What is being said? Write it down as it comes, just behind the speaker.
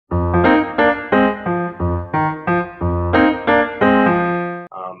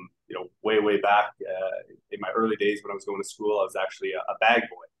early days when I was going to school, I was actually a bag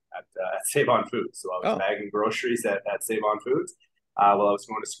boy at Save On Foods. So I was Oh, bagging groceries at Save On Foods while I was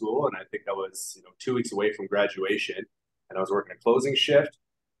going to school, and I think I was 2 weeks away from graduation, and I was working a closing shift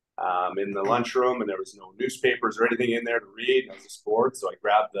in the lunchroom, and there was no newspapers or anything in there to read. And I was just bored, so I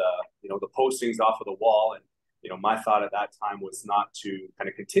grabbed the postings off of the wall, and my thought at that time was not to kind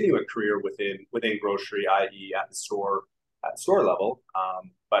of continue a career within grocery, i.e., at store level.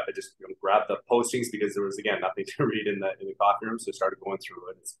 But I just grabbed the postings because there was again nothing to read in the coffee room, so I started going through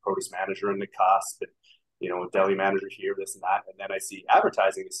it. It's produce manager in the cusp, and deli manager here, this and that, and then I see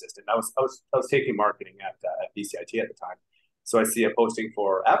advertising assistant. I was taking marketing at BCIT at the time, so I see a posting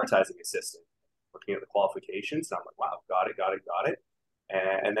for advertising assistant. Looking at the qualifications, and I'm like, wow, got it.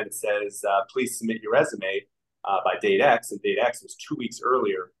 And then it says, please submit your resume by date X, and date X was 2 weeks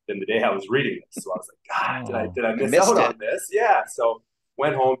earlier than the day I was reading this. So I was like, God, did I oh, did I I miss missed out on it. this? Yeah. So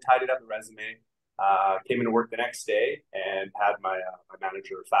went home, tidied up the resume, came into work the next day, and had my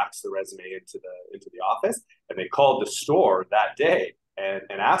manager fax the resume into the office. And they called the store that day and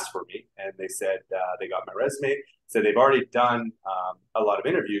asked for me, and they said they got my resume. So they've already done a lot of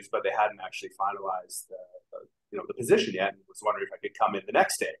interviews, but they hadn't actually finalized the position yet, and was wondering if I could come in the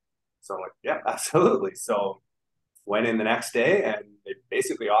next day. So I'm like, yeah, absolutely. So went in the next day, and they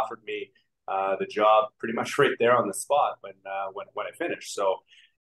basically offered me the job pretty much right there on the spot when I finished. So